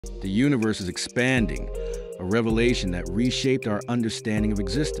The universe is expanding, a revelation that reshaped our understanding of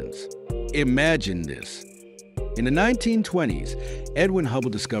existence. Imagine this. In the 1920s, Edwin Hubble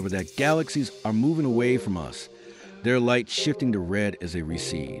discovered that galaxies are moving away from us, their light shifting to red as they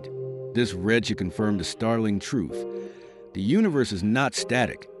recede. This red should confirm the startling truth. The universe is not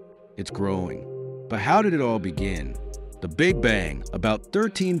static, it's growing. But how did it all begin? The Big Bang, about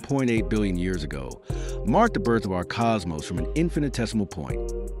 13.8 billion years ago, marked the birth of our cosmos from an infinitesimal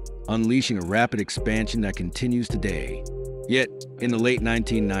point, unleashing a rapid expansion that continues today. Yet, in the late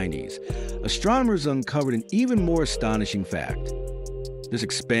 1990s, astronomers uncovered an even more astonishing fact. This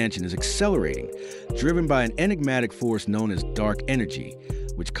expansion is accelerating, driven by an enigmatic force known as dark energy,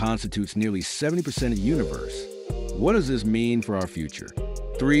 which constitutes nearly 70% of the universe. What does this mean for our future?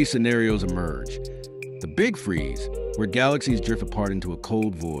 Three scenarios emerge. The Big Freeze, where galaxies drift apart into a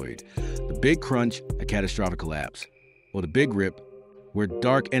cold void. The Big Crunch, a catastrophic collapse. Or the Big Rip, where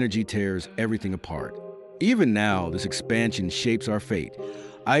dark energy tears everything apart. Even now, this expansion shapes our fate,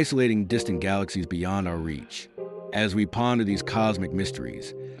 isolating distant galaxies beyond our reach. As we ponder these cosmic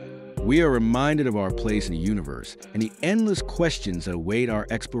mysteries, we are reminded of our place in the universe and the endless questions that await our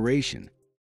exploration.